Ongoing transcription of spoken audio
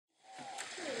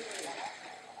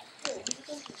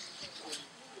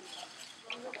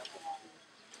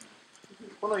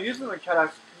この柚子のキャラ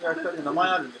クターって名前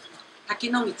あるんですか？滝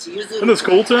の道ゆずる。Isn't this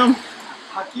cool, Tim?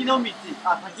 滝の道。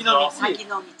あ、滝の道。滝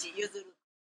の道ゆずる。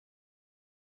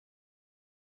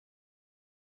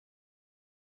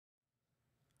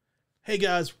Hey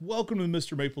guys, welcome to the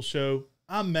Mr. Maple Show.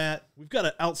 I'm Matt. We've got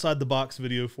an outside the box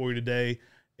video for you today.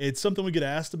 It's something we get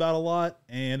asked about a lot,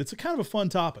 and it's a kind of a fun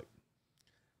topic.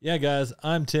 Yeah, guys,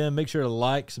 I'm Tim. Make sure to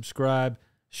like, subscribe,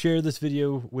 share this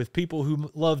video with people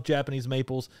who love Japanese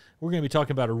maples. We're going to be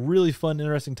talking about a really fun,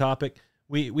 interesting topic.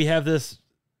 We have this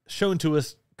shown to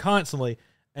us constantly,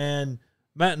 and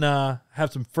Matt and I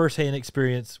have some firsthand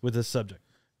experience with this subject.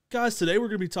 Guys, today we're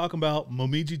going to be talking about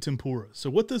Momiji Tempura. So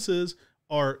what this is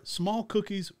are small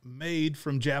cookies made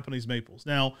from Japanese maples.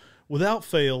 Now, without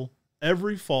fail,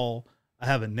 every fall, I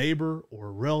have a neighbor or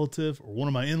a relative or one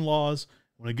of my in-laws,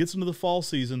 when it gets into the fall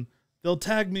season, they'll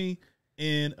tag me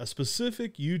in a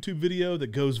specific YouTube video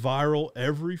that goes viral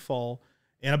every fall.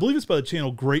 And I believe it's by the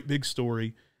channel Great Big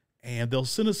Story. And they'll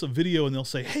send us a video and they'll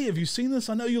say, hey, have you seen this?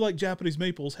 I know you like Japanese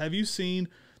maples. Have you seen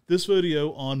this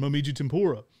video on Momiji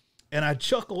Tempura? And I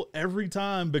chuckle every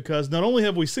time because not only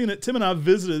have we seen it, Tim and I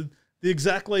visited the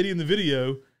exact lady in the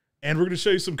video, and we're going to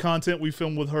show you some content we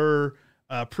filmed with her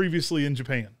previously in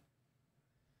Japan.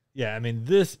 Yeah, I mean,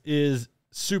 this is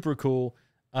super cool.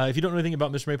 If you don't know anything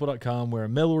about MrMaple.com, we're a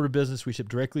mail order business. We ship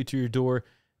directly to your door.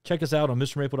 Check us out on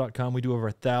MrMaple.com. We do over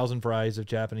 1,000 varieties of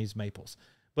Japanese maples.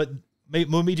 But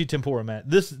Momiji Tempura, Matt,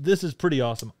 this is pretty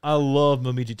awesome. I love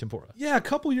Momiji Tempura. Yeah, a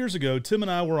couple years ago, Tim and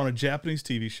I were on a Japanese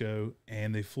TV show,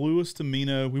 and they flew us to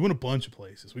Mino. We went a bunch of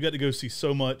places. We got to go see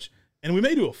so much. And we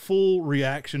may do a full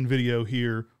reaction video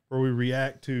here where we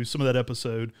react to some of that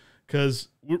episode because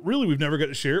really we've never got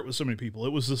to share it with so many people.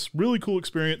 It was this really cool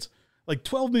experience. Like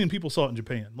 12 million people saw it in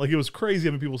Japan. Like it was crazy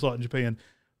how many people saw it in Japan,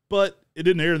 but it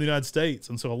didn't air in the United States.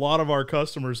 And so a lot of our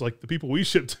customers, like the people we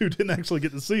shipped to, didn't actually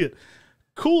get to see it.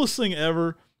 Coolest thing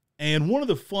ever. And one of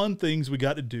the fun things we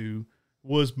got to do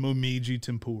was Momiji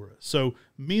Tempura. So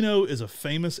Mino is a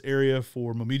famous area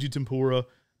for Momiji Tempura,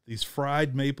 these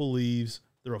fried maple leaves.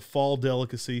 They're a fall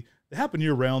delicacy. They happen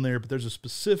year-round there, but there's a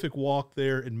specific walk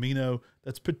there in Mino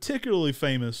that's particularly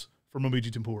famous for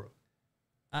Momiji Tempura.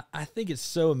 I think it's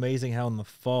so amazing how in the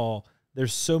fall,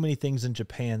 there's so many things in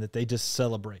Japan that they just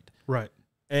celebrate. Right.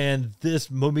 And this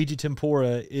Momiji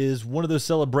Tempura is one of those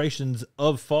celebrations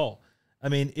of fall. I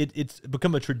mean, it's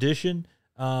become a tradition,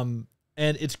 and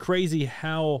it's crazy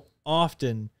how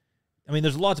often, I mean,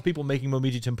 there's lots of people making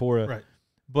Momiji Tempura, right?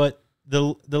 But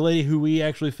the lady who we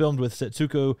actually filmed with,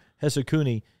 Setsuko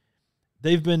Hesukuni,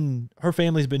 her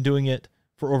family's been doing it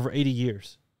for over 80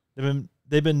 years.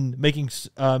 They've been making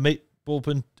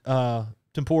maple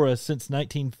tempura since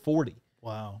 1940.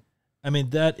 Wow. I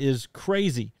mean, that is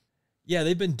crazy. Yeah,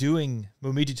 they've been doing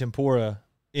Momiji Tempura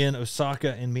in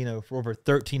Osaka and Mino for over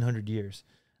 1,300 years.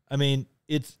 I mean,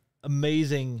 it's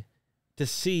amazing to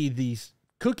see these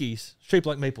cookies shaped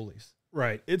like maple leaves.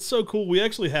 Right. It's so cool. We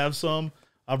actually have some.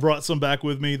 I brought some back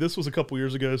with me. This was a couple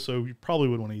years ago, so you probably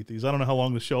would want to eat these. I don't know how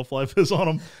long the shelf life is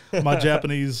on them. My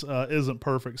Japanese isn't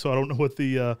perfect, so I don't know what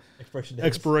the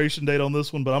expiration date on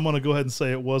this one, but I'm going to go ahead and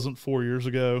say it wasn't 4 years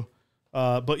ago.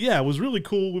 But yeah, it was really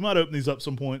cool. We might open these up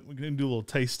some point. We can do a little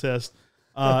taste test.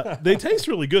 They taste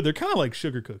really good. They're kind of like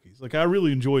sugar cookies. Like I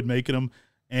really enjoyed making them,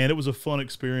 and it was a fun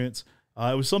experience.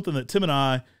 It was something that Tim and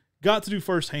I got to do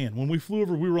firsthand. When we flew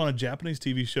over, we were on a Japanese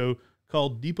TV show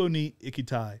called Dippo ni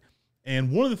Ikitai.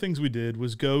 And one of the things we did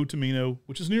was go to Mino,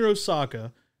 which is near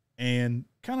Osaka, and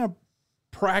kind of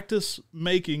practice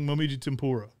making Momiji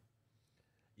Tempura.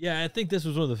 Yeah, I think this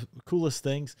was one of the coolest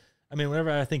things. I mean, whenever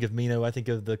I think of Mino, I think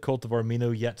of the cultivar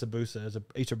Mino Yatsubusa as a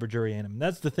Acer burgerianum.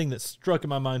 That's the thing that struck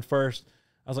in my mind first.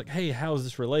 I was like, hey, how is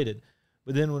this related?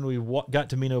 But then when we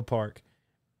got to Mino Park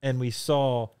and we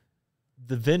saw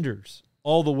the vendors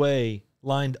all the way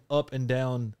lined up and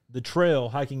down the trail,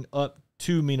 hiking up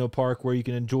to Mino Park where you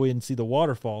can enjoy and see the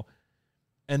waterfall.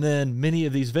 And then many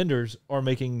of these vendors are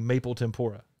making maple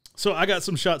tempura. So I got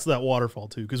some shots of that waterfall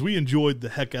too, because we enjoyed the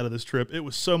heck out of this trip. It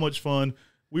was so much fun.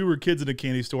 We were kids in a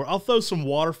candy store. I'll throw some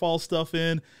waterfall stuff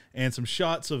in and some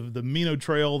shots of the Mino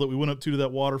Trail that we went up to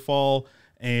that waterfall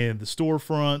and the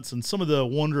storefronts and some of the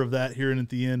wonder of that here and at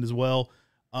the end as well.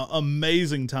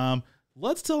 Amazing time.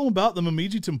 Let's tell them about the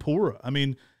Momiji Tempura. I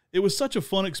mean, it was such a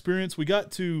fun experience. We got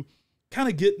to kind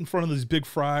of get in front of these big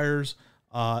fryers,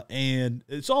 and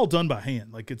it's all done by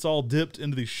hand. Like it's all dipped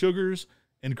into these sugars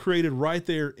and created right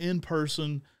there in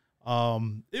person.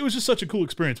 It was just such a cool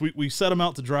experience. We set them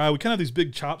out to dry. We kind of have these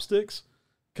big chopsticks,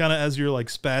 kind of as your like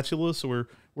spatula. So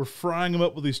we're frying them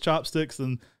up with these chopsticks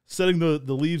and setting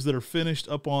the leaves that are finished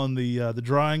up on the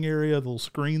drying area, the little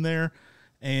screen there.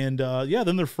 And yeah,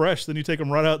 then they're fresh. Then you take them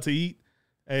right out to eat.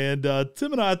 And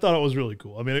Tim and I thought it was really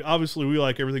cool. I mean, obviously we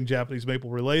like everything Japanese maple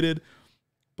related,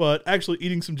 but actually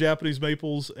eating some Japanese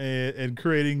maples and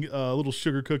creating a little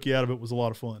sugar cookie out of it was a lot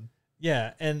of fun.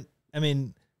 Yeah, and I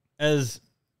mean, as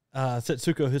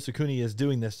Setsuko Hisakuni is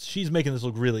doing this, she's making this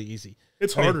look really easy.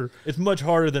 It's harder. It's much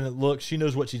harder than it looks. She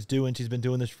knows what she's doing. She's been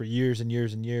doing this for years and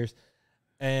years and years.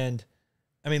 And,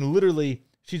 I mean, literally,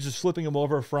 she's just flipping them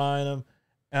over, frying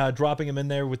them, dropping them in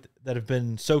there that have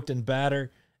been soaked in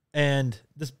batter. And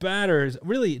this batter is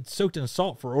really soaked in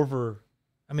salt for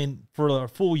for a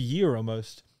full year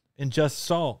almost in just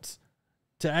salts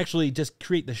to actually just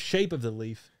create the shape of the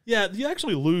leaf. Yeah, you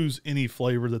actually lose any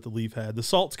flavor that the leaf had. The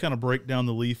salts kind of break down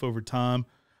the leaf over time,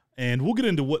 and we'll get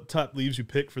into what type leaves you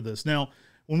pick for this. Now,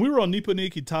 when we were on Nippon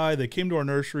Nikki Tai, they came to our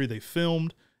nursery, they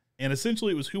filmed, and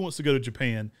essentially it was Who Wants to Go to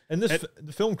Japan. And the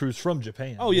film crew's from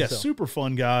Japan. Oh, yeah, super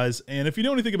fun guys. And if you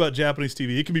know anything about Japanese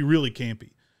TV, it can be really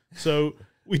campy. So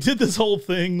we did this whole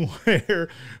thing where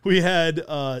we had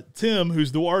Tim,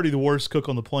 who's already the worst cook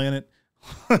on the planet.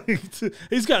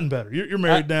 He's gotten better. You're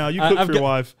married now. You cook for your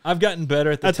wife. I've gotten better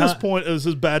at this point. It was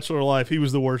his bachelor life. He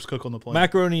was the worst cook on the planet.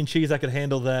 Macaroni and cheese, I could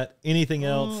handle that. Anything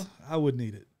else, I wouldn't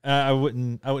eat it. I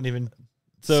wouldn't even.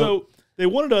 So they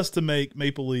wanted us to make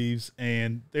maple leaves,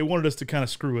 and they wanted us to kind of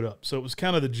screw it up. So it was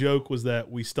kind of the joke was that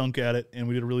we stunk at it, and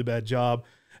we did a really bad job.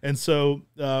 And so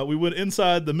we went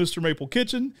inside the MrMaple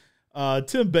kitchen.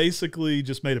 Tim basically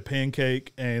just made a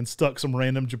pancake and stuck some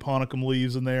random Japonicum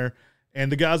leaves in there. And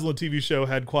the guys on the TV show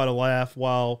had quite a laugh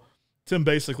while Tim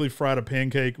basically fried a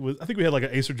pancake with, I think we had like an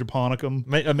Acer Japonicum.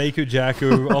 A Meiku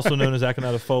Jaku, also known as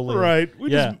Akonata Foley. Right. We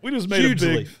just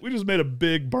made a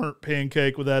big burnt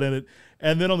pancake with that in it.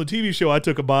 And then on the TV show, I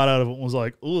took a bite out of it and was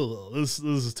like, ugh, this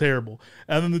is terrible.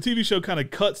 And then the TV show kind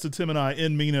of cuts to Tim and I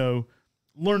in Mino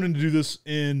learning to do this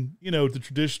in, the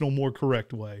traditional, more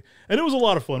correct way. And it was a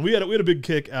lot of fun. We had a big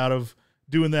kick out of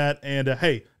doing that. And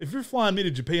hey, if you're flying me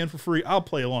to Japan for free, I'll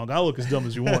play along. I'll look as dumb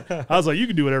as you want. I was like, you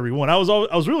can do whatever you want. I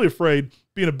was really afraid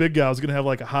being a big guy, I was going to have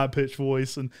like a high pitched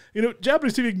voice. And,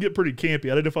 Japanese TV can get pretty campy.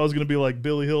 I didn't know if I was going to be like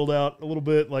Billy Hilled out a little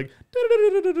bit, like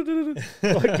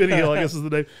Benny Hill, I guess is the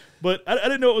name. But I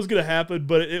didn't know what was going to happen,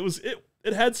 but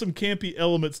it had some campy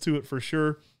elements to it for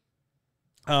sure.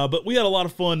 But we had a lot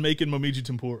of fun making Momiji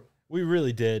tempura. We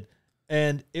really did.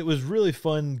 And it was really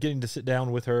fun getting to sit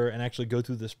down with her and actually go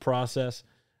through this process.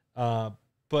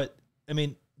 But, I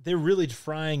mean, they're really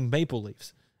frying maple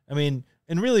leaves. I mean,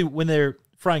 and really when they're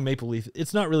frying maple leaf,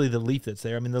 it's not really the leaf that's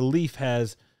there. I mean, the leaf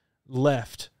has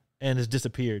left and has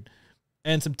disappeared.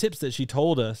 And some tips that she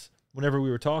told us whenever we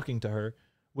were talking to her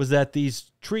was that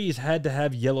these trees had to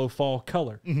have yellow fall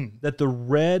color, that the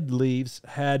red leaves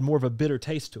had more of a bitter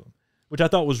taste to them, which I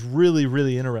thought was really,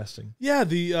 really interesting. Yeah,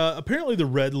 apparently the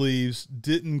red leaves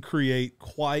didn't create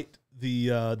quite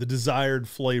the desired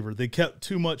flavor. They kept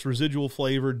too much residual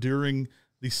flavor during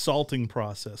the salting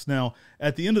process. Now,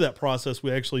 at the end of that process,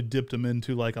 we actually dipped them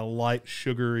into like a light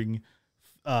sugaring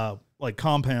like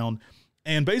compound.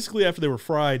 And basically after they were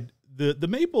fried, the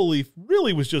maple leaf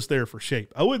really was just there for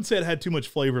shape. I wouldn't say it had too much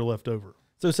flavor left over.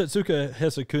 So Setsuka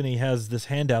Hisakuni has this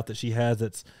handout that she has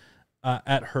that's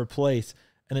at her place.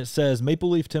 And it says,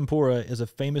 maple leaf tempura is a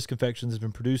famous confection that's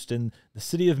been produced in the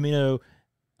city of Mino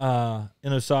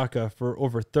in Osaka for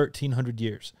over 1,300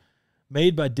 years.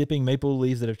 Made by dipping maple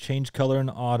leaves that have changed color in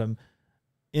autumn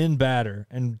in batter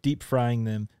and deep frying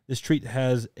them, this treat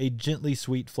has a gently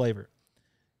sweet flavor.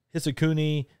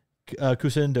 Hisakuni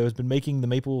Kusendo has been making the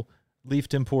maple leaf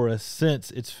tempura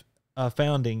since its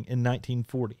founding in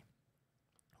 1940.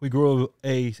 We grow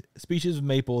a species of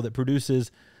maple that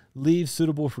produces leaves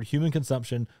suitable for human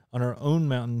consumption on our own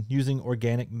mountain using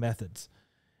organic methods.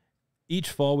 Each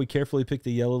fall, we carefully pick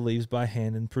the yellow leaves by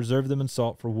hand and preserve them in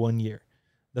salt for 1 year.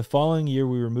 The following year,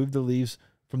 we remove the leaves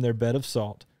from their bed of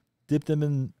salt, dip them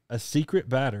in a secret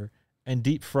batter, and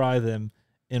deep fry them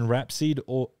in rapeseed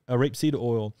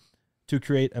oil to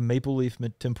create a maple leaf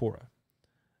tempura.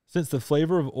 Since the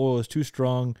flavor of oil is too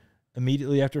strong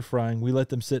immediately after frying, we let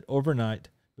them sit overnight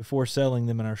before selling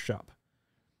them in our shop.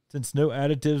 Since no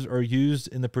additives are used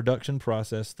in the production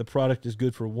process, the product is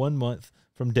good for 1 month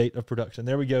from date of production.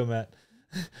 There we go, Matt.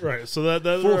 Right. So that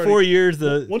for 4 years.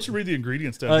 Once you read the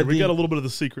ingredients down here, we got a little bit of the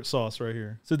secret sauce right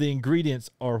here. So the ingredients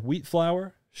are wheat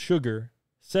flour, sugar,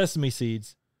 sesame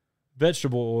seeds,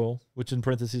 vegetable oil, which in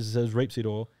parentheses says rapeseed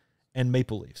oil, and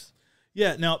maple leaves.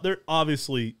 Yeah. Now, they're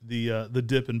obviously the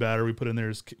dip and batter we put in there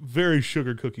is very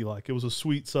sugar cookie like. It was a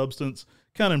sweet substance.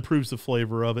 Kind of improves the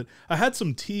flavor of it. I had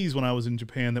some teas when I was in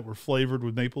Japan that were flavored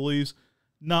with maple leaves.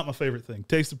 Not my favorite thing.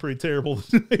 Tasted pretty terrible.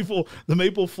 The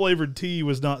maple flavored tea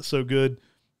was not so good.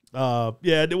 Yeah,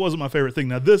 it wasn't my favorite thing.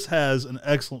 Now, this has an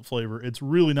excellent flavor. It's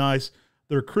really nice.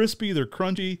 They're crispy, they're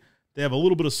crunchy, they have a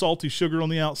little bit of salty sugar on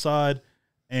the outside,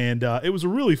 and it was a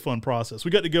really fun process.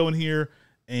 We got to go in here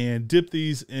and dip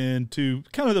these into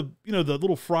kind of the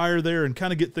little fryer there and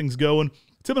kind of get things going.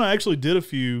 Tim and I actually did a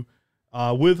few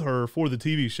with her for the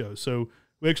TV show, so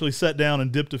we actually sat down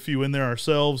and dipped a few in there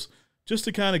ourselves just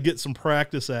to kind of get some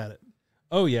practice at it.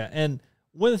 Oh, yeah. And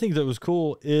one of the things that was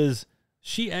cool is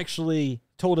she actually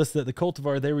told us that the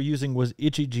cultivar they were using was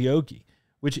Ichigyoji,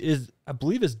 which is, I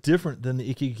believe, is different than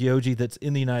the Ichigyoji that's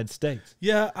in the United States.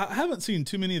 Yeah, I haven't seen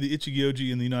too many of the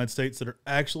Ichigyoji in the United States that are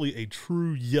actually a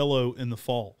true yellow in the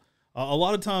fall. A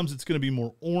lot of times it's going to be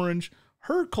more orange.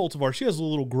 Her cultivar, she has a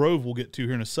little grove we'll get to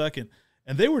here in a second,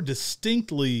 and they were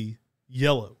distinctly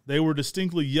yellow. They were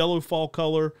distinctly yellow fall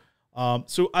color.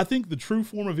 So I think the true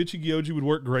form of Ichigyoji would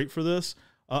work great for this.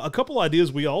 A couple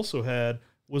ideas we also had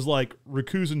was like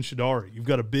Rikuzen Shidari. You've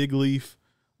got a big leaf.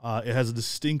 It has a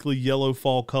distinctly yellow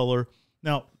fall color.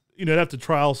 Now, I'd have to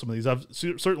trial some of these.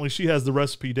 Certainly she has the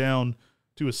recipe down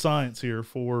to a science here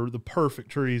for the perfect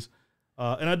trees.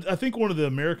 And I think one of the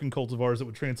American cultivars that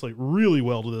would translate really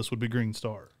well to this would be Green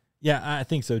Star. Yeah, I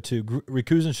think so too.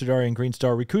 Rikuzen Shidari and Green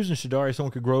Star. Rikuzen Shidari,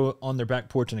 someone could grow on their back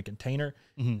porch in a container.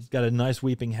 It's got a nice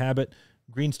weeping habit.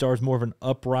 Green Star is more of an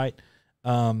upright.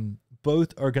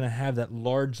 Both are going to have that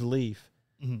large leaf,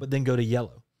 but then go to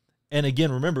yellow. And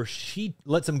again, remember, she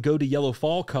lets them go to yellow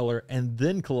fall color and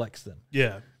then collects them.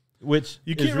 Yeah. Which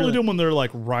you can't really do them when they're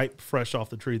like ripe, fresh off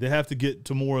the tree. They have to get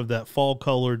to more of that fall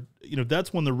colored.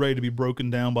 That's when they're ready to be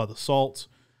broken down by the salts.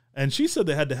 And she said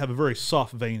they had to have a very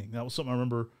soft veining. That was something I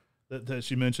remember that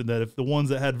she mentioned, that if the ones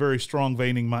that had very strong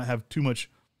veining might have too much,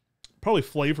 probably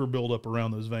flavor buildup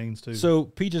around those veins too. So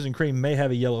peaches and cream may have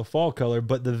a yellow fall color,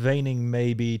 but the veining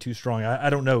may be too strong. I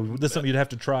don't know. This is something you'd have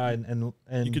to try. And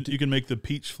you can make the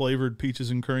peach flavored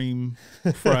peaches and cream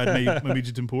fried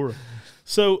Momiji tempura.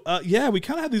 So yeah, we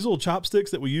kind of have these little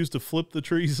chopsticks that we use to flip the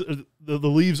trees, the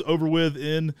leaves over with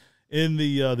in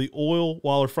the oil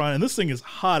while they're frying. And this thing is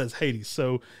hot as Hades.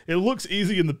 So it looks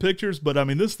easy in the pictures, but I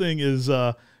mean, this thing is,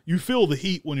 you feel the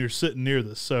heat when you're sitting near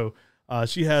this. So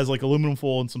she has like aluminum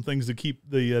foil and some things to keep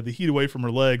the heat away from her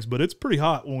legs, but it's pretty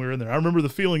hot when we were in there. I remember the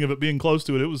feeling of it being close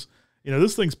to it. It was,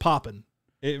 this thing's popping.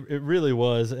 It really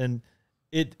was. And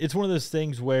it's one of those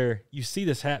things where you see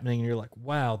this happening and you're like,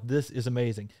 wow, this is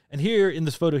amazing. And here in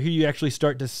this photo here, you actually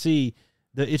start to see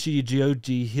the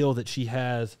Ichigyoji hill that she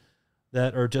has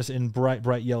that are just in bright,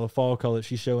 bright yellow fall color that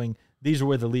she's showing. These are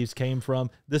where the leaves came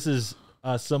from. This is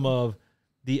some of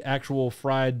the actual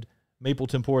fried maple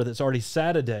tempura that's already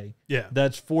sat a day. Yeah.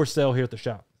 That's for sale here at the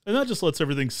shop. And that just lets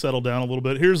everything settle down a little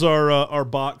bit. Here's our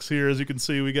box here. As you can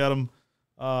see, we got them.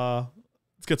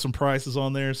 It's got some prices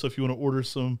on there. So if you want to order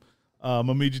some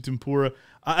Momiji tempura,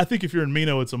 I think if you're in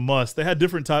Mino, it's a must. They had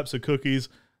different types of cookies.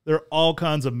 There are all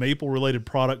kinds of maple related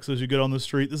products as you get on the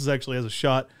street. This is actually has a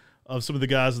shot of some of the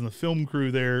guys in the film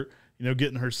crew there,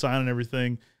 getting her sign and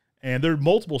everything. And there are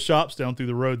multiple shops down through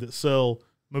the road that sell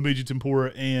Momiji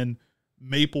tempura and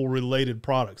maple-related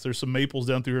products. There's some maples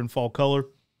down through here in fall color.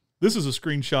 This is a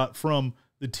screenshot from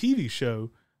the TV show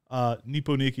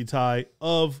Nippo Nikki Tai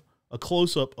of a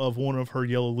close-up of one of her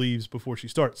yellow leaves before she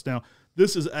starts. Now,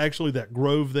 this is actually that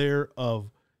grove there of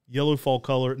yellow fall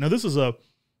color. Now, this is a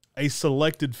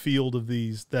selected field of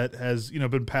these that has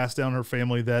been passed down in her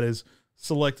family that is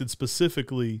selected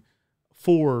specifically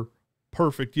for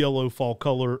perfect yellow fall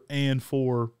color and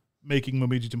for making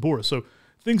Momiji tempura. So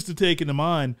things to take into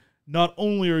mind, not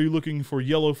only are you looking for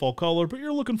yellow fall color, but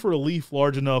you're looking for a leaf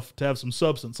large enough to have some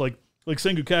substance. Like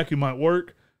Sengokaku might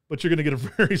work, but you're going to get a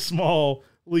very small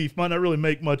leaf. Might not really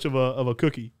make much of a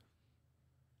cookie.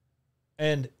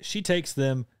 And she takes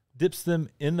them, dips them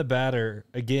in the batter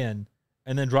again,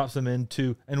 and then drops them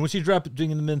into, and when she's dropping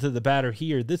them into the batter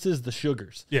here, this is the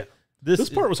sugars. Yeah. This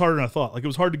part was harder than I thought. Like, it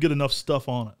was hard to get enough stuff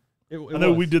on it. I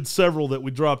know we did several that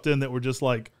we dropped in that were just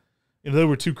like, they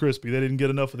were too crispy. They didn't get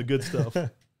enough of the good stuff.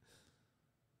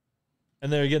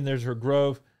 And there again, there's her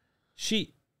grove.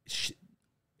 Setsuki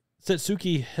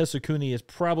Hisakuni is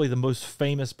probably the most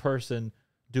famous person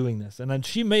doing this. And then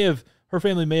her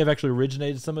family may have actually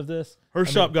originated some of this. Her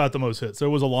shop got the most hits. There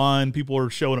was a line. People were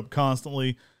showing up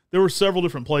constantly. There were several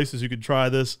different places you could try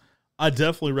this. I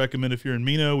definitely recommend if you're in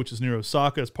Mino, which is near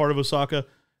Osaka, it's part of Osaka,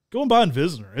 go and buy and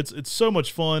visit her. It's so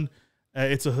much fun.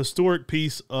 It's a historic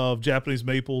piece of Japanese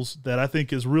maples that I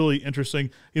think is really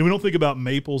interesting. We don't think about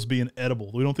maples being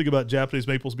edible. We don't think about Japanese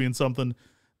maples being something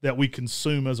that we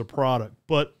consume as a product.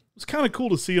 But it's kind of cool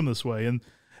to see them this way.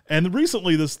 And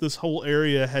recently, this whole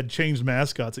area had changed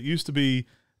mascots. It used to be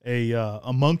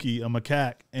a monkey, a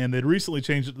macaque, and they'd recently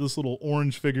changed it to this little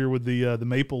orange figure with the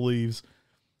maple leaves.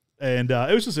 And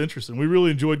it was just interesting. We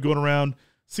really enjoyed going around,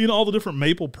 seeing all the different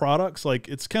maple products, like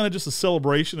it's kind of just a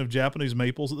celebration of Japanese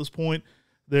maples at this point.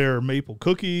 There are maple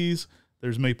cookies,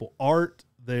 there's maple art,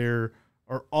 there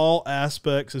are all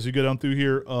aspects as you go down through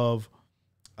here of,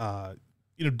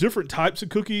 different types of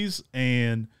cookies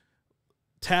and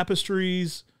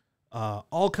tapestries,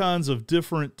 all kinds of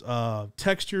different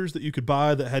textures that you could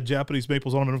buy that had Japanese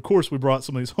maples on them. And of course, we brought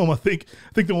some of these home. I think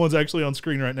the ones actually on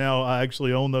screen right now, I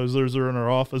actually own those. Those are in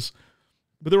our office.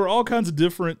 But there were all kinds of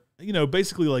different,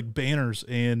 basically like banners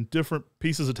and different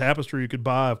pieces of tapestry you could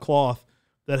buy of cloth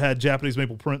that had Japanese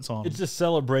maple prints on them. It's just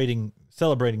celebrating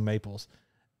maples.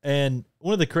 And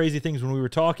one of the crazy things when we were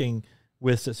talking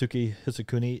with Satsuki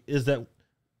Hisakuni is that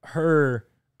her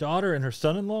daughter and her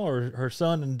son-in-law, or her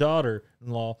son and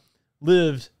daughter-in-law,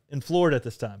 lived in Florida at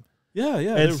this time. Yeah.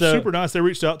 They were super nice. They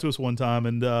reached out to us one time,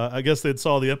 and I guess they'd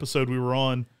saw the episode we were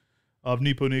on of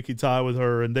Nippo Nikki Tai with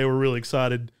her, and they were really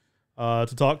excited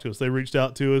to talk to us. They reached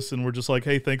out to us, and we're just like,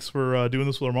 hey, thanks for doing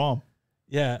this with our mom.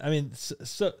 Yeah, I mean,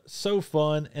 so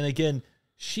fun. And again,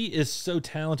 she is so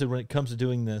talented when it comes to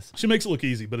doing this. She makes it look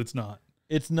easy, but it's not.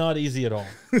 It's not easy at all.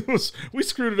 We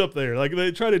screwed it up there. Like,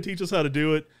 they tried to teach us how to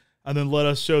do it and then let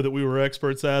us show that we were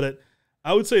experts at it.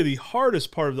 I would say the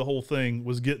hardest part of the whole thing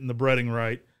was getting the breading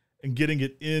right and getting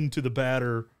it into the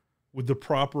batter with the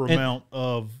proper amount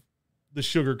of the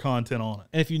sugar content on it.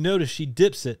 And if you notice, she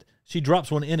dips it. She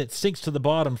drops one in, it sinks to the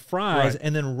bottom, fries,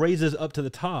 and then raises up to the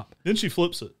top. Then she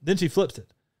flips it.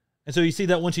 And so you see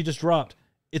that one she just dropped,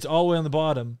 it's all the way on the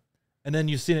bottom, and then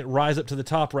you've seen it rise up to the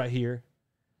top right here,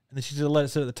 and then she's going to let it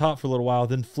sit at the top for a little while,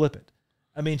 then flip it.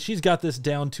 I mean, she's got this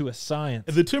down to a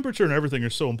science. The temperature and everything are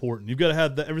so important. You've got to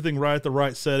have everything right at the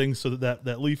right settings so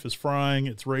that leaf is frying,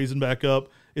 it's raising back up,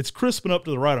 it's crisping up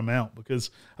to the right amount,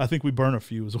 because I think we burn a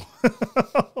few as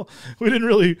well. we didn't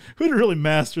really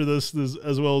master this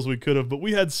as well as we could have, but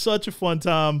we had such a fun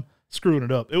time screwing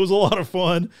it up. It was a lot of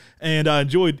fun, and I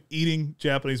enjoyed eating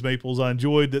Japanese maples. I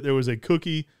enjoyed that there was a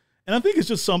cookie, and I think it's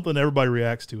just something everybody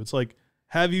reacts to. It's like,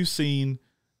 have you seen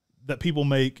that people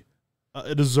make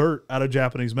a dessert out of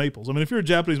Japanese maples? I mean, if you're a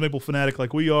Japanese maple fanatic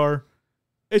like we are,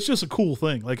 it's just a cool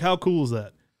thing. Like, how cool is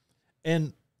that?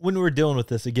 And when we're dealing with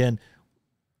this, again,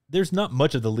 there's not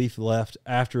much of the leaf left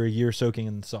after a year soaking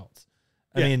in the salts.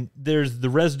 I mean, there's the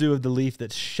residue of the leaf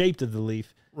that's shaped of the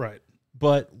leaf. Right.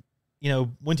 But,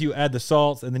 once you add the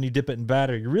salts and then you dip it in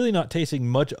batter, you're really not tasting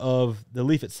much of the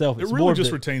leaf itself. It really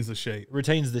just retains the shape.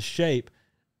 Retains the shape.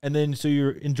 And then so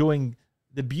you're enjoying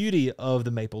the beauty of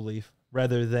the maple leaf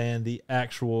rather than the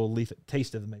actual leaf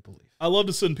taste of the maple leaf. I love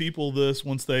to send people this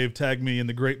once they've tagged me in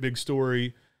the great big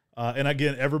story. And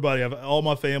again, everybody, all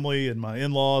my family and my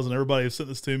in-laws and everybody have sent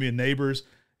this to me, and neighbors,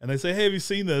 and they say, hey, have you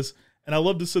seen this? And I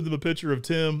love to send them a picture of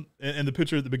Tim and the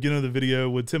picture at the beginning of the video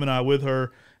with Tim and I with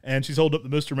her. And she's holding up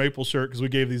the Mr. Maple shirt, because we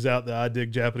gave these out, the I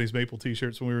Dig Japanese Maple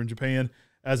t-shirts, when we were in Japan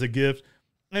as a gift.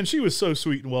 And she was so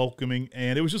sweet and welcoming,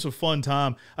 and it was just a fun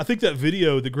time. I think that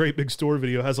video, the Great Big Story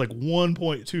video, has like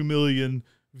 1.2 million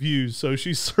views. So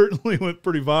she certainly went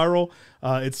pretty viral.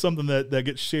 It's something that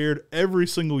gets shared every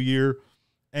single year.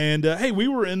 And, hey, we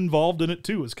were involved in it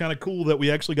too. It's kind of cool that we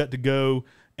actually got to go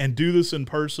and do this in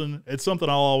person. It's something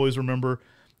I'll always remember.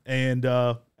 And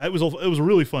it was a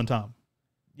really fun time.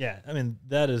 Yeah, I mean,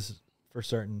 that is for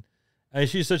certain. I mean,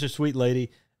 she's such a sweet lady,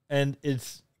 and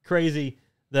it's crazy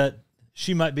that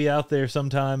she might be out there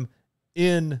sometime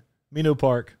in Mino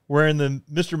Park wearing the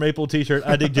Mr. Maple t-shirt,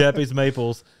 I Dig Japanese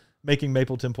Maples, making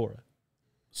maple tempura.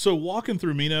 So walking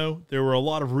through Mino, there were a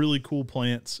lot of really cool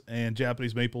plants and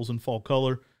Japanese maples in fall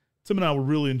color. Tim and I were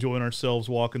really enjoying ourselves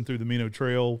walking through the Mino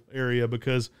Trail area,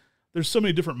 because there's so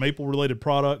many different maple-related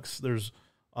products. There's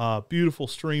a beautiful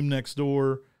stream next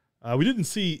door. We didn't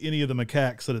see any of the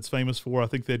macaques that it's famous for. I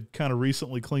think they'd kind of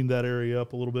recently cleaned that area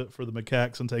up a little bit for the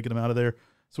macaques and taken them out of there.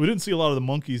 So we didn't see a lot of the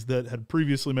monkeys that had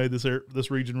previously made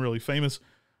this region really famous.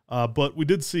 But we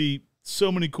did see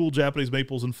so many cool Japanese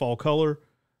maples in fall color.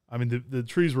 I mean, the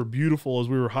trees were beautiful as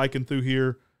we were hiking through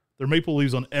here. There are maple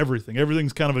leaves on everything.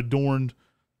 Everything's kind of adorned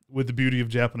with the beauty of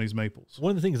Japanese maples. One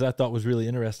of the things I thought was really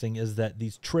interesting is that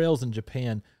these trails in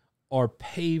Japan are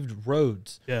paved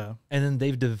roads. Yeah. And then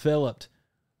they've developed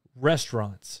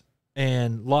restaurants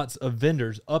and lots of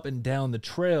vendors up and down the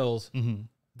trails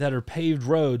that are paved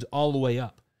roads all the way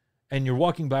up. And you're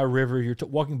walking by a river, you're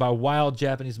walking by wild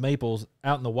Japanese maples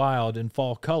out in the wild in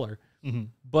fall color.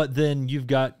 But then you've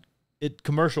got it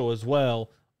commercial as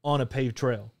well on a paved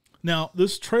trail. Now,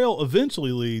 this trail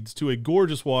eventually leads to a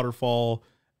gorgeous waterfall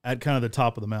at kind of the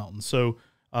top of the mountain. So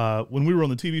when we were on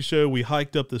the TV show, we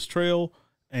hiked up this trail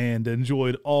and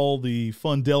enjoyed all the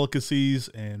fun delicacies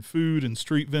and food and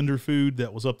street vendor food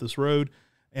that was up this road.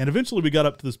 And eventually we got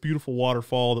up to this beautiful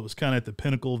waterfall that was kind of at the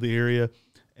pinnacle of the area.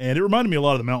 And it reminded me a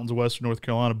lot of the mountains of Western North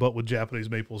Carolina, but with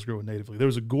Japanese maples growing natively. There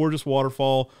was a gorgeous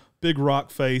waterfall, big rock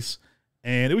face,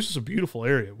 and it was just a beautiful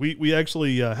area. We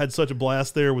actually had such a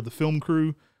blast there with the film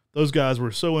crew. Those guys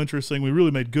were so interesting. We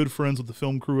really made good friends with the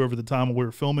film crew over the time when we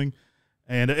were filming.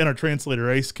 And our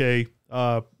translator, Ace K,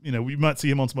 we might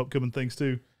see him on some upcoming things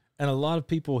too. And a lot of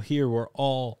people here were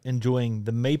all enjoying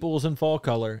the maples in fall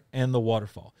color and the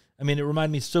waterfall. I mean, it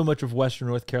reminded me so much of Western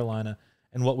North Carolina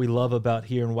and what we love about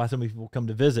here and why so many people come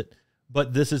to visit.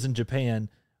 But this is in Japan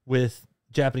with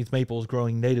Japanese maples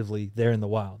growing natively there in the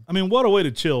wild. I mean, what a way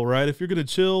to chill, right? If you're going to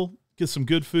chill, get some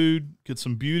good food, get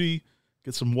some beauty,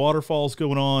 get some waterfalls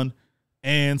going on,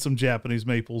 and some Japanese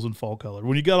maples in fall color.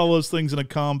 When you got all those things in a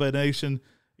combination,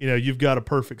 you've got a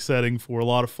perfect setting for a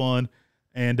lot of fun.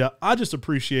 And I just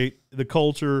appreciate the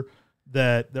culture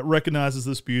that recognizes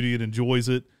this beauty and enjoys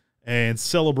it and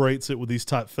celebrates it with these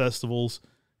type festivals.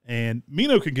 And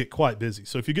Mino can get quite busy.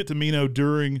 So if you get to Mino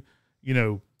during,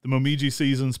 the Momiji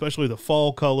season, especially the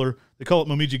fall color, they call it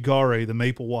Momiji Gare, the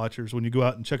maple watchers, when you go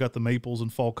out and check out the maples in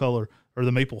fall color, or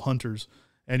the maple hunters.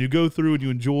 And you go through and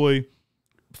you enjoy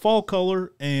fall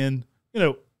color, and,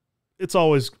 it's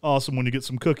always awesome when you get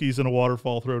some cookies and a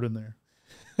waterfall thrown in there.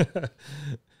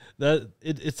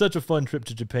 It's such a fun trip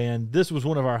to Japan. This was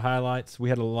one of our highlights. We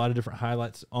had a lot of different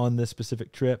highlights on this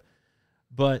specific trip,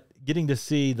 but getting to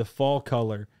see the fall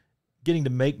color, getting to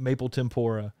make maple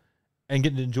tempura, and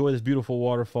getting to enjoy this beautiful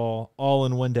waterfall all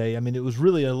in one day. I mean, it was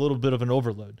really a little bit of an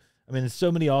overload. I mean, it's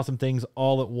so many awesome things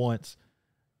all at once,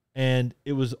 and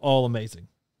it was all amazing.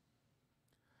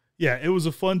 Yeah, it was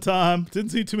a fun time.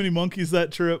 Didn't see too many monkeys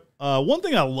that trip. One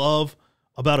thing I love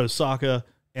about Osaka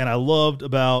and I loved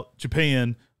about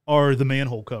Japan are the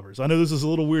manhole covers. I know this is a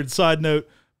little weird side note,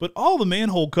 but all the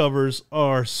manhole covers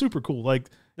are super cool. Like,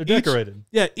 they're decorated.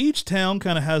 Each town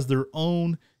kind of has their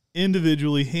own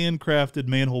individually handcrafted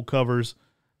manhole covers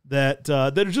that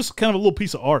are just kind of a little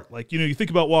piece of art. Like, you think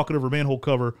about walking over a manhole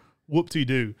cover,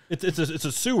 whoop-de-doo. It's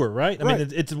a sewer, right? I mean,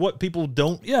 it's what people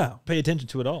don't pay attention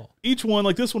to at all. Each one,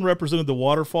 like this one represented the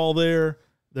waterfall there.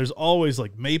 There's always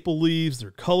like maple leaves.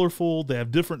 They're colorful. They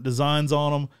have different designs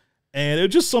on them. And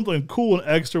it's just something cool and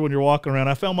extra when you're walking around.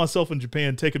 I found myself in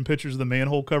Japan taking pictures of the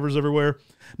manhole covers everywhere.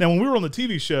 Now, when we were on the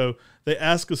TV show, they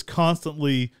asked us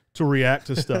constantly to react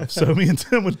to stuff. So me and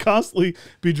Tim would constantly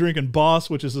be drinking Boss,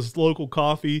 which is this local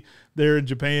coffee there in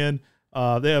Japan.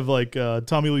 They have like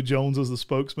Tommy Lee Jones as the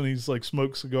spokesman. He's like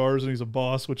smokes cigars and he's a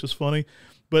boss, which is funny.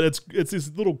 But it's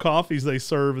these little coffees they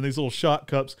serve in these little shot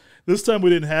cups. This time we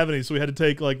didn't have any, so we had to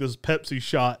take like this Pepsi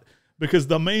shot because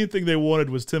the main thing they wanted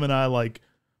was Tim and I like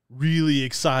really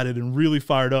excited and really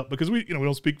fired up because we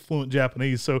don't speak fluent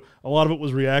Japanese, so a lot of it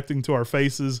was reacting to our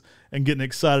faces and getting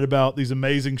excited about these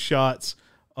amazing shots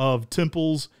of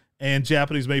temples and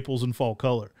Japanese maples in fall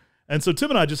color. And so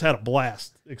Tim and I just had a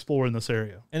blast exploring this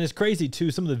area. And it's crazy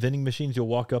too. Some of the vending machines you'll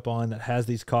walk up on that has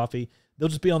these coffee, they'll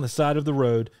just be on the side of the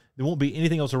road. There won't be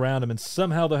anything else around them, and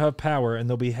somehow they'll have power, and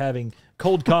they'll be having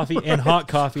cold coffee and hot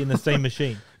coffee in the same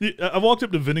machine. I've walked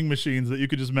up to vending machines that you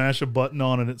could just mash a button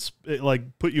on, and it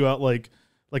like put you out like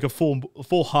a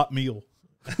full hot meal.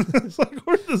 It's like,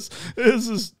 this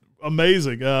is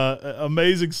amazing,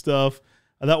 amazing stuff.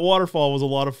 That waterfall was a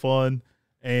lot of fun,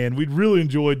 and we'd really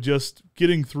enjoyed just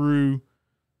getting through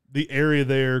the area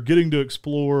there, getting to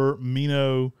explore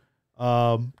Mino,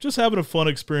 just having a fun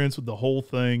experience with the whole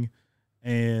thing.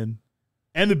 And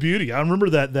the beauty. I remember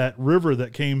that river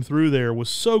that came through there was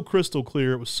so crystal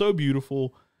clear. It was so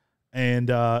beautiful.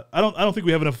 And I don't think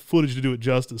we have enough footage to do it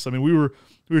justice. I mean, we were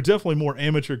definitely more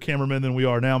amateur cameramen than we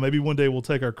are now. Maybe one day we'll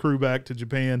take our crew back to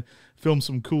Japan, film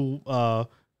some cool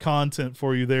content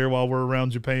for you there while we're around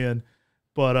Japan.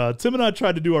 But Tim and I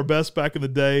tried to do our best back in the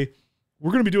day.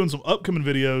 We're going to be doing some upcoming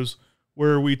videos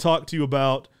where we talk to you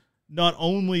about not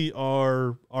only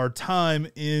our time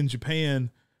in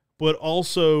Japan, but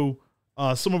also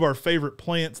some of our favorite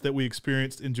plants that we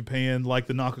experienced in Japan, like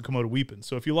the Nakakomoto weeping.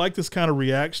 So if you like this kind of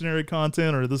reactionary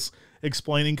content or this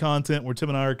explaining content where Tim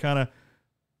and I are kind of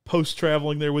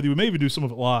post-traveling there with you, we may even do some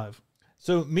of it live.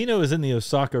 So Mino is in the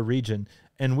Osaka region,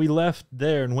 and we left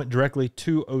there and went directly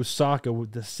to Osaka,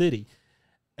 with the city.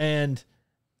 And,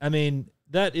 I mean,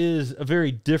 that is a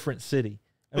very different city.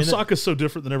 I mean, Osaka's so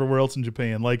different than everywhere else in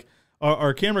Japan. Like,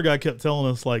 our camera guy kept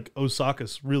telling us, like,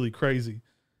 Osaka's really crazy.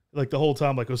 Like the whole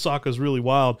time, like Osaka's really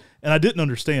wild, and I didn't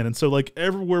understand. And so, like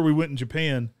everywhere we went in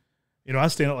Japan, I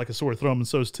stand out like a sore thumb, and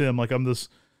so is Tim. Like I'm this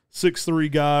 6'3"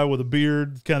 guy with a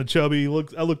beard, kind of chubby.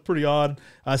 I look pretty odd.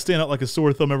 I stand out like a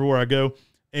sore thumb everywhere I go,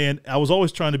 and I was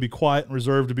always trying to be quiet and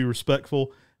reserved, to be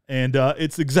respectful. And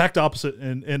it's the exact opposite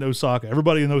in Osaka.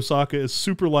 Everybody in Osaka is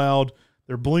super loud.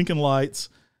 They're blinking lights.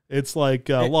 It's like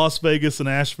Las Vegas and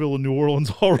Asheville and New Orleans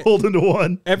all rolled into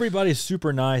one. Everybody's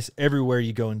super nice everywhere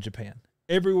you go in Japan.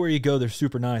 Everywhere you go, they're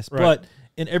super nice. Right. But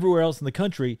in everywhere else in the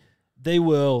country, they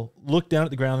will look down at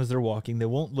the ground as they're walking. They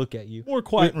won't look at you. More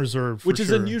quiet and reserved, which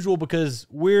is unusual because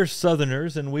we're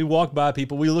Southerners and we walk by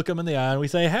people, we look them in the eye and we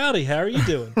say, howdy, how are you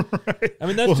doing? Right. I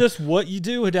mean, that's just what you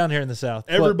do down here in the South.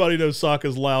 Everybody in Osaka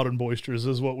is loud and boisterous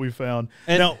is what we found.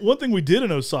 And now, one thing we did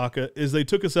in Osaka is they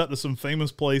took us out to some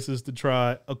famous places to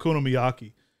try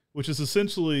okonomiyaki, which is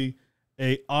essentially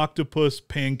a octopus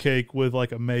pancake with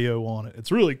like a mayo on it.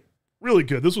 It's really, really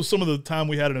good. This was some of the time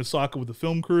we had in Osaka with the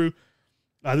film crew.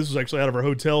 This was actually out of our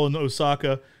hotel in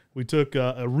Osaka. We took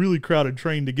a really crowded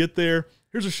train to get there.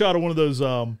 Here's a shot of one of those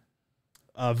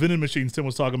vending machines Tim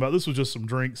was talking about. This was just some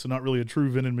drinks, so not really a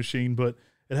true vending machine, but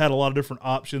it had a lot of different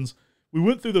options. We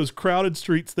went through those crowded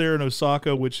streets there in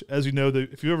Osaka, which, as you know,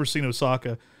 if you've ever seen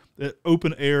Osaka,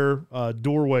 open air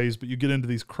doorways, but you get into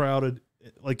these crowded,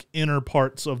 like inner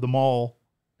parts of the mall.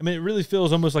 I mean, it really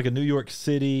feels almost like a New York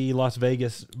City, Las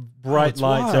Vegas, bright lights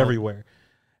wild. Everywhere.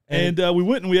 And we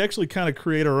went and we actually kind of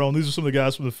create our own. These are some of the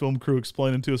guys from the film crew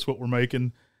explaining to us what we're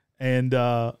making. And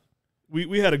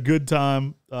we had a good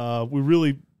time. We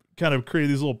really kind of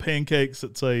created these little pancakes.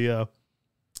 It's a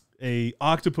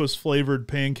octopus flavored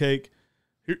pancake.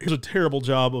 Here's a terrible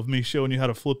job of me showing you how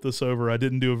to flip this over. I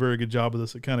didn't do a very good job of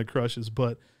this. It kind of crushes,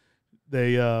 but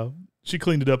she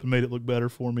cleaned it up and made it look better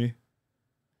for me.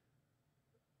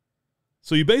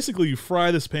 So you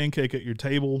fry this pancake at your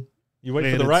table. You wait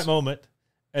for the right moment.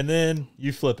 And then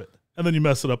you flip it. And then you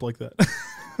mess it up like that.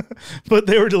 But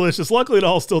they were delicious. Luckily, it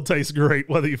all still tastes great,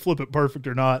 whether you flip it perfect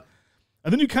or not.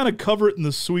 And then you kind of cover it in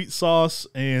the sweet sauce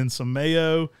and some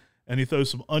mayo, and you throw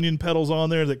some onion petals on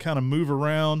there that kind of move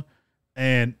around.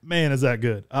 And, man, is that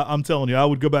good. I'm telling you, I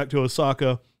would go back to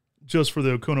Osaka just for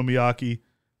the okonomiyaki.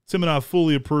 Tim and I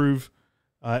fully approve.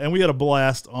 And we had a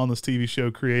blast on this TV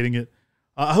show creating it.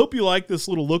 I hope you like this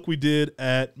little look we did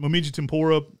at Momiji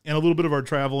Tempura and a little bit of our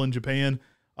travel in Japan.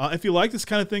 If you like this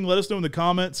kind of thing, let us know in the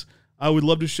comments. I would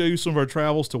love to show you some of our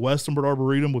travels to Westonbirt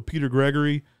Arboretum with Peter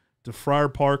Gregory, to Friar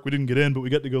Park. We didn't get in, but we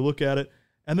got to go look at it.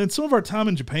 And then some of our time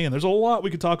in Japan. There's a lot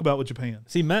we could talk about with Japan.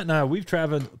 See, Matt and I, we've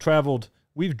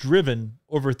we've driven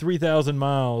over 3,000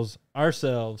 miles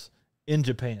ourselves in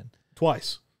Japan.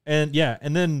 Twice. And yeah,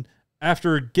 and then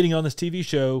after getting on this TV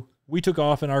show, we took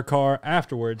off in our car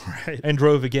afterwards and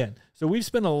drove again. So we've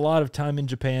spent a lot of time in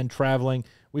Japan traveling.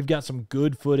 We've got some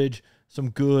good footage, some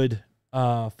good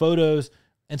photos,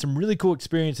 and some really cool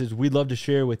experiences we'd love to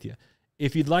share with you.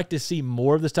 If you'd like to see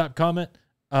more of this type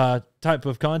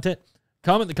of content,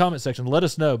 comment in the comment section. Let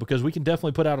us know, because we can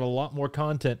definitely put out a lot more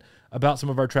content about some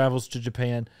of our travels to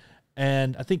Japan.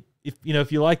 And I think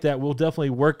if you like that, we'll definitely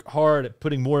work hard at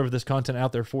putting more of this content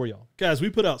out there for y'all. Guys, we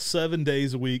put out 7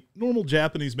 days a week, normal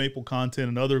Japanese maple content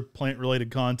and other plant-related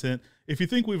content. If you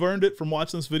think we've earned it from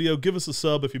watching this video, give us a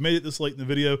sub. If you made it this late in the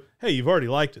video, hey, you've already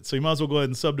liked it, so you might as well go ahead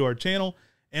and sub to our channel.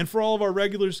 And for all of our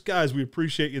regulars, guys, we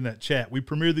appreciate you in that chat. We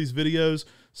premiere these videos,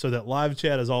 so that live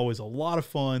chat is always a lot of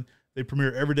fun. They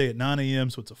premiere every day at 9 a.m.,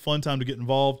 so it's a fun time to get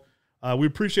involved. We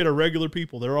appreciate our regular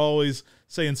people. They're always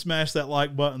saying smash that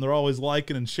like button. They're always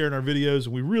liking and sharing our videos,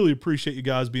 and we really appreciate you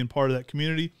guys being part of that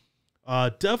community.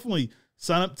 Definitely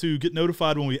sign up to get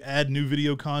notified when we add new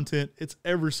video content. It's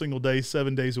every single day,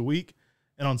 7 days a week.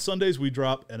 And on Sundays, we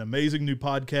drop an amazing new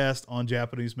podcast on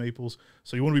Japanese maples.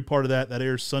 So you want to be part of that. That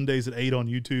airs Sundays at 8 on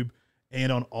YouTube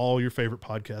and on all your favorite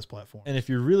podcast platforms. And if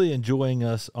you're really enjoying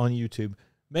us on YouTube,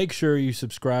 make sure you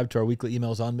subscribe to our weekly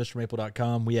emails on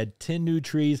MrMaple.com. We add 10 new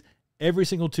trees every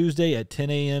single Tuesday at 10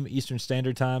 a.m. Eastern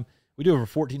Standard Time. We do over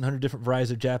 1,400 different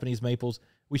varieties of Japanese maples.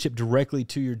 We ship directly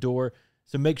to your door.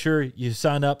 So make sure you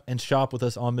sign up and shop with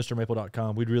us on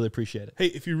MrMaple.com. We'd really appreciate it. Hey,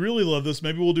 if you really love this,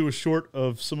 maybe we'll do a short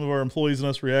of some of our employees and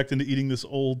us reacting to eating this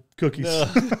old cookies. No.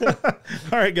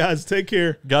 All right, guys, take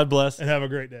care. God bless. And have a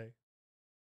great day.